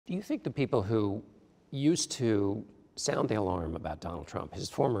Do you think the people who used to sound the alarm about Donald Trump, his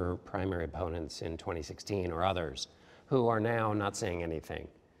former primary opponents in 2016 or others, who are now not saying anything,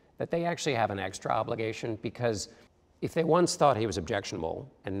 that they actually have an extra obligation? Because if they once thought he was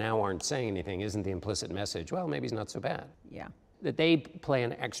objectionable and now aren't saying anything, isn't the implicit message, well, maybe he's not so bad? Yeah. That they play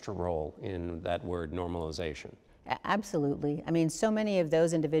an extra role in that word normalization. Absolutely. I mean, so many of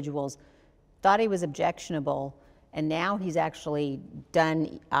those individuals thought he was objectionable, and now he's actually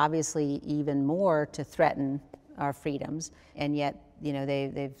done, obviously, even more to threaten our freedoms, and yet, you know,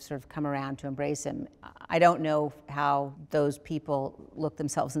 they've sort of come around to embrace him. I don't know how those people look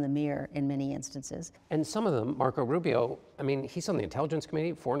themselves in the mirror in many instances. And some of them, Marco Rubio, I mean, he's on the Intelligence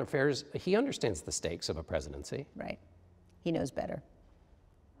Committee, Foreign Affairs, he understands the stakes of a presidency. Right. He knows better.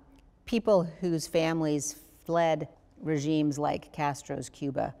 People whose families fled regimes like Castro's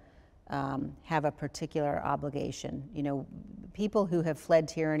Cuba have a particular obligation. You know, people who have fled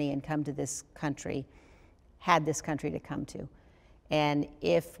tyranny and come to this country had this country to come to. And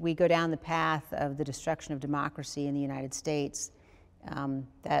if we go down the path of the destruction of democracy in the United States,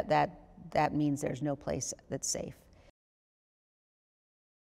 that means there's no place that's safe.